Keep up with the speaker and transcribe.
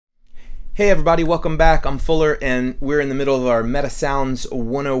Hey everybody, welcome back. I'm Fuller and we're in the middle of our Metasounds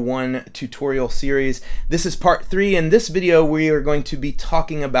 101 tutorial series. This is part 3. In this video we are going to be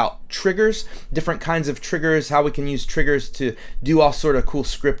talking about triggers, different kinds of triggers, how we can use triggers to do all sort of cool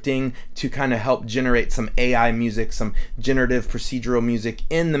scripting to kind of help generate some AI music, some generative procedural music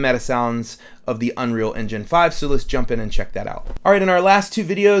in the Metasounds of the Unreal Engine 5. So let's jump in and check that out. Alright, in our last two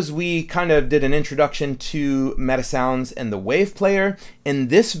videos we kind of did an introduction to Metasounds and the Wave Player. In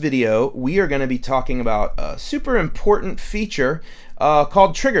this video we are going to be talking about a super important feature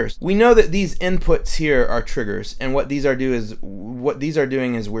called triggers. We know that these inputs here are triggers, and what these are doing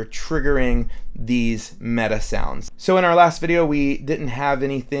is we're triggering these Metasounds. So in our last video we didn't have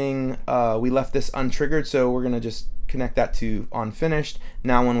anything, we left this untriggered, so we're going to just connect that to on finished.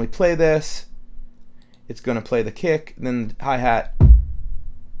 Now when we play this, it's going to play the kick, then the hi-hat,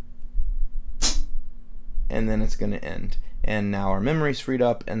 and then it's going to end. And now our memory's freed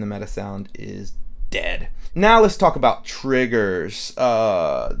up and the Metasound is dead. Now let's talk about triggers.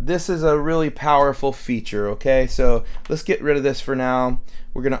 This is a really powerful feature, okay? So let's get rid of this for now.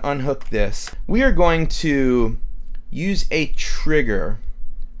 We're going to unhook this. We are going to use a trigger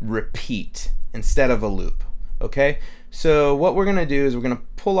repeat instead of a loop, okay? So what we're going to do is we're going to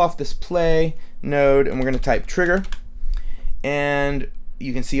pull off this play node and we're going to type trigger, and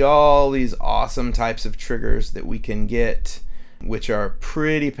you can see all these awesome types of triggers that we can get, which are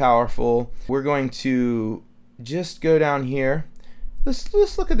pretty powerful. We're going to just go down here. Let's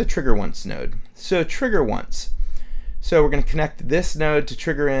look at the trigger once node. So trigger once. So we're going to connect this node to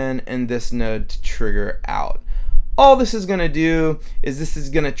trigger in and this node to trigger out. All this is going to do is this is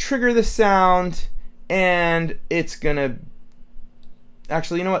going to trigger the sound, and it's going to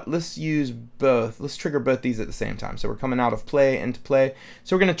actually, you know what, let's use both. Let's trigger both these at the same time. So we're coming out of play into play.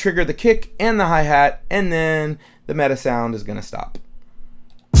 So we're going to trigger the kick and the hi-hat, and then the Metasound is going to stop.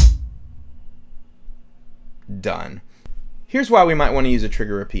 Done. Here's why we might want to use a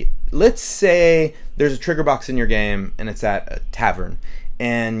trigger repeat. Let's say there's a trigger box in your game and it's at a tavern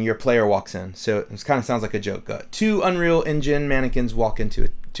and your player walks in. So it kind of sounds like a joke. Two Unreal Engine mannequins walk into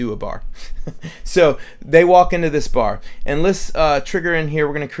a bar. So they walk into this bar, and let's trigger in here.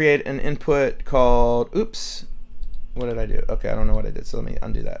 We're going to create an input called, oops, what did I do? Okay, I don't know what I did, so let me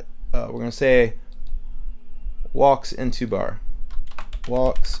undo that. We're going to say walks into bar.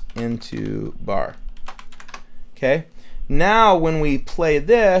 Walks into bar. Okay, now when we play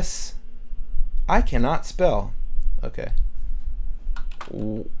this, I cannot spell. Okay,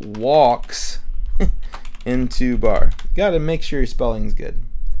 walks into bar. Got to make sure your spelling's good.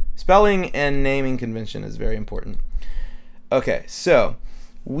 Spelling and naming convention is very important. Okay, so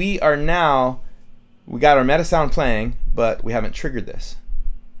we got our Metasound playing, but we haven't triggered this.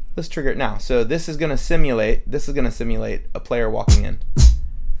 Let's trigger it now. So this is going to simulate a player walking in.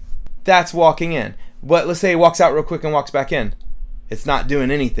 That's walking in. But let's say he walks out real quick and walks back in. It's not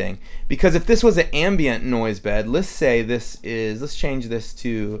doing anything, because if this was an ambient noise bed, let's say let's change this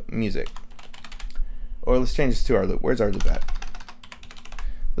to music, or let's change this to our loop. Where's our loop at?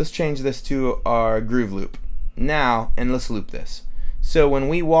 Let's change this to our groove loop now, and let's loop this. So when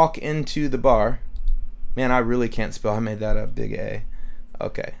we walk into the bar, man, I really can't spell. I made that a big A.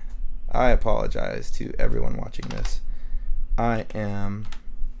 Okay, I apologize to everyone watching this.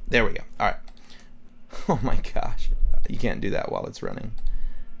 There we go. All right. Oh my gosh, you can't do that while it's running.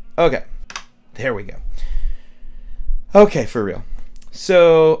 Okay, there we go. Okay, for real.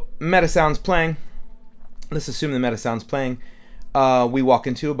 So Metasound's playing. Let's assume the Metasound's playing. We walk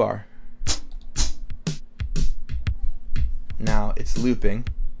into a bar. Now it's looping.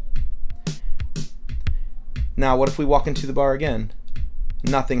 Now what if we walk into the bar again?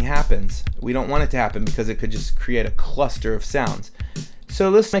 Nothing happens. We don't want it to happen because it could just create a cluster of sounds. So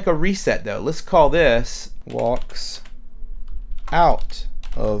let's make a reset though. Let's call this walks out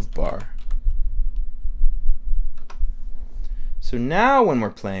of bar. So now when we're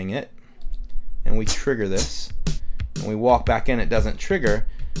playing it and we trigger this and we walk back in, it doesn't trigger.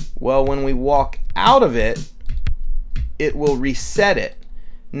 Well, when we walk out of it, it will reset it.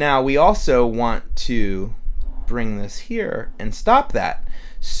 Now we also want to bring this here and stop that.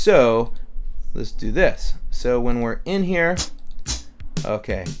 So let's do this. So when we're in here,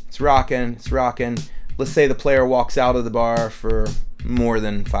 okay, it's rocking, it's rocking. Let's say the player walks out of the bar for more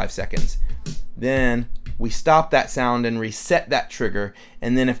than 5 seconds. Then we stop that sound and reset that trigger,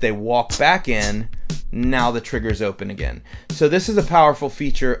 and then if they walk back in, now the trigger's open again. So this is a powerful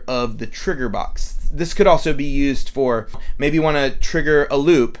feature of the trigger box. This could also be used for, maybe you want to trigger a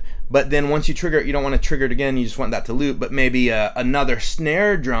loop, but then once you trigger it, you don't want to trigger it again, you just want that to loop, but maybe another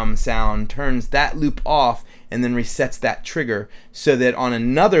snare drum sound turns that loop off, and then resets that trigger so that on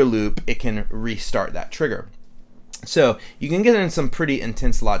another loop it can restart that trigger. So you can get in some pretty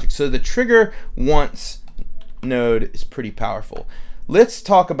intense logic. So the trigger once node is pretty powerful. Let's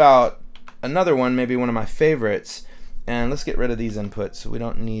talk about another one, maybe one of my favorites, and let's get rid of these inputs. We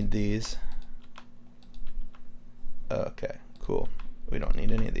don't need these. Okay, cool. We don't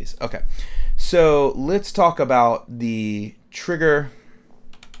need any of these. Okay, so let's talk about the trigger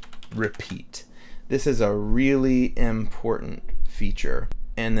repeat. This is a really important feature.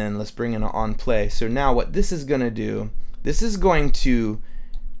 And then let's bring in an on play. So now what this is going to do, this is going to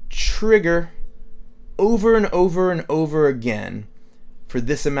trigger over and over and over again for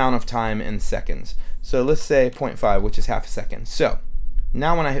this amount of time in seconds. So let's say 0.5, which is half a second. So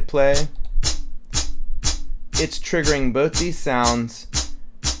now when I hit play, it's triggering both these sounds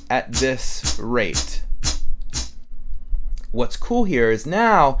at this rate. What's cool here is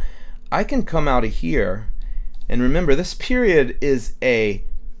now I can come out of here, and remember this period is a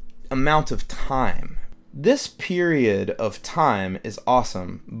amount of time. This period of time is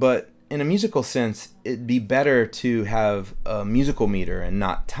awesome, but in a musical sense it'd be better to have a musical meter and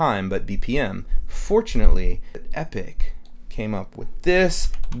not time but BPM. Fortunately, Epic came up with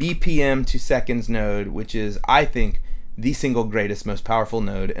this BPM to seconds node, which is, I think, the single greatest, most powerful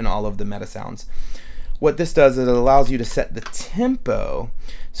node in all of the Metasounds. What this does is it allows you to set the tempo.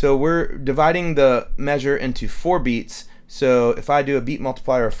 So we're dividing the measure into 4 beats. So if I do a beat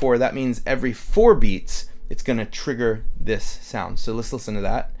multiplier of 4, that means every 4 beats it's going to trigger this sound. So let's listen to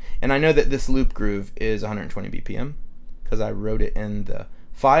that. And I know that this loop groove is 120 BPM because I wrote it in the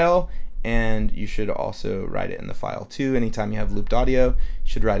file, and you should also write it in the file too. Anytime you have looped audio, you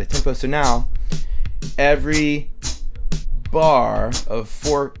should write a tempo. So now every bar of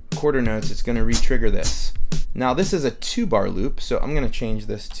 4 quarter notes, it's going to re-trigger this. Now this is a 2-bar loop, so I'm going to change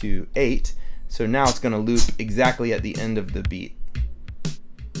this to 8. So now it's going to loop exactly at the end of the beat.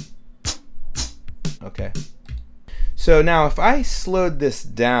 Okay. So now if I slowed this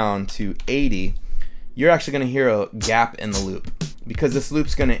down to 80, you're actually going to hear a gap in the loop because this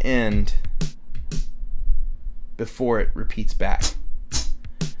loop's going to end before it repeats back.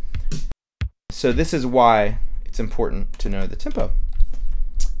 So this is why it's important to know the tempo.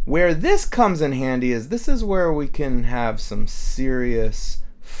 Where this comes in handy is this is where we can have some serious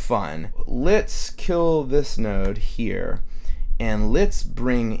fun. Let's kill this node here, and let's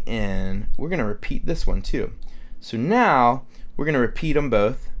bring in, we're going to repeat this one too. So now we're going to repeat them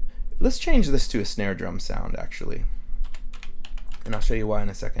both. Let's change this to a snare drum sound actually, and I'll show you why in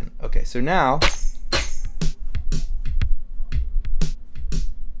a second. Okay, so now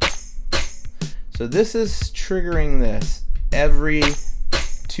this is triggering this every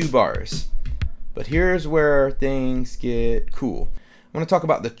 2 bars. But here's where things get cool. I want to talk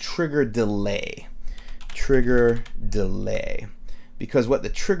about the trigger delay. Trigger delay. Because what the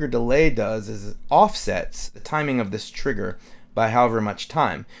trigger delay does is it offsets the timing of this trigger by however much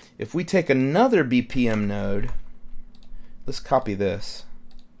time. If we take another BPM node, let's copy this,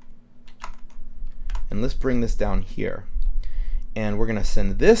 and let's bring this down here. And we're going to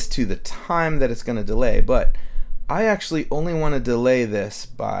send this to the time that it's going to delay, but I actually only want to delay this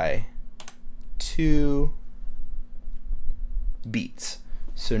by 2 beats.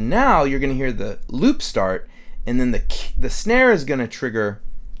 So now you're going to hear the loop start, and then the snare is going to trigger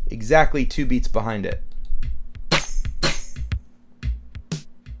exactly 2 beats behind it.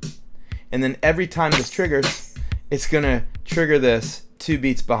 And then every time this triggers, it's going to trigger this 2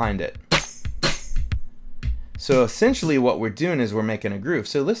 beats behind it. So essentially what we're doing is we're making a groove.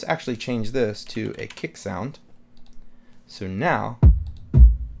 So let's actually change this to a kick sound. So now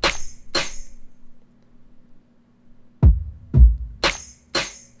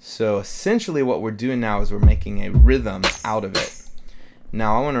essentially what we're doing now is we're making a rhythm out of it.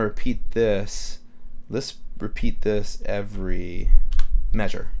 Now I want to repeat this. Let's repeat this every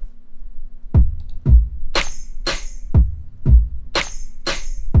measure.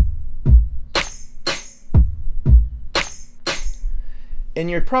 And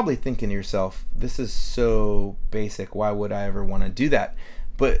you're probably thinking to yourself, this is so basic, why would I ever want to do that?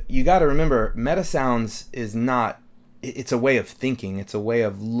 But you got to remember, Metasounds is not, it's a way of thinking, it's a way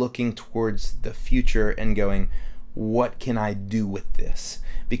of looking towards the future and going, what can I do with this?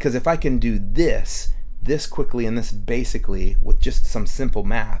 Because if I can do this quickly and this basically with just some simple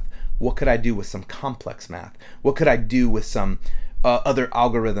math, what could I do with some complex math? What could I do with some other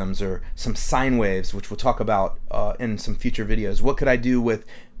algorithms or some sine waves, which we'll talk about in some future videos? What could I do with,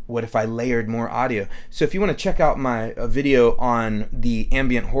 what if I layered more audio? So if you want to check out my video on the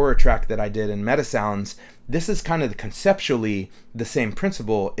ambient horror track that I did in Metasounds, this is kind of conceptually the same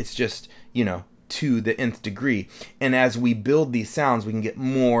principle. It's just, you know, to the nth degree. And as we build these sounds, we can get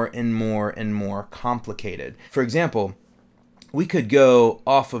more and more and more complicated. For example, we could go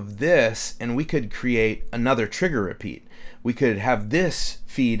off of this and we could create another trigger repeat. We could have this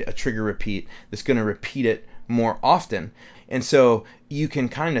feed a trigger repeat that's going to repeat it more often. And so you can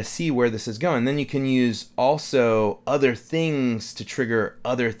kind of see where this is going. Then you can use also other things to trigger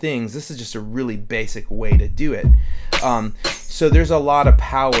other things. This is just a really basic way to do it. So there's a lot of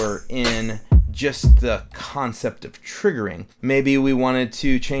power in just the concept of triggering. Maybe we wanted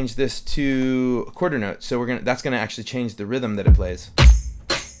to change this to a quarter note. So that's gonna actually change the rhythm that it plays.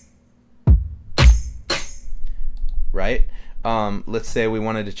 Right? Let's say we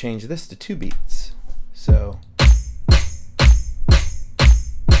wanted to change this to 2 beats. So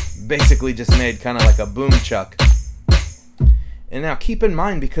basically just made kind of like a boom chuck. And now keep in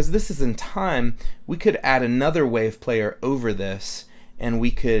mind, because this is in time, we could add another wave player over this and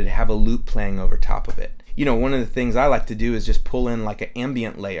we could have a loop playing over top of it. You know, one of the things I like to do is just pull in like an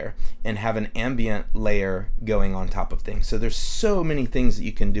ambient layer and have an ambient layer going on top of things. So there's so many things that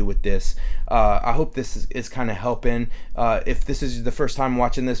you can do with this. I hope this is kind of helping. If this is the first time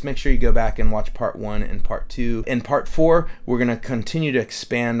watching this, make sure you go back and watch part 1 and part 2. In part 4, we're going to continue to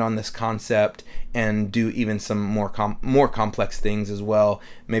expand on this concept and do even some more complex things as well.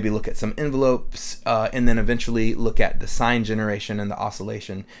 Maybe look at some envelopes and then eventually look at the sine generation and the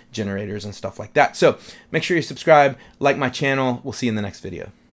oscillation generators and stuff like that. So make sure you subscribe, like my channel. We'll see you in the next video.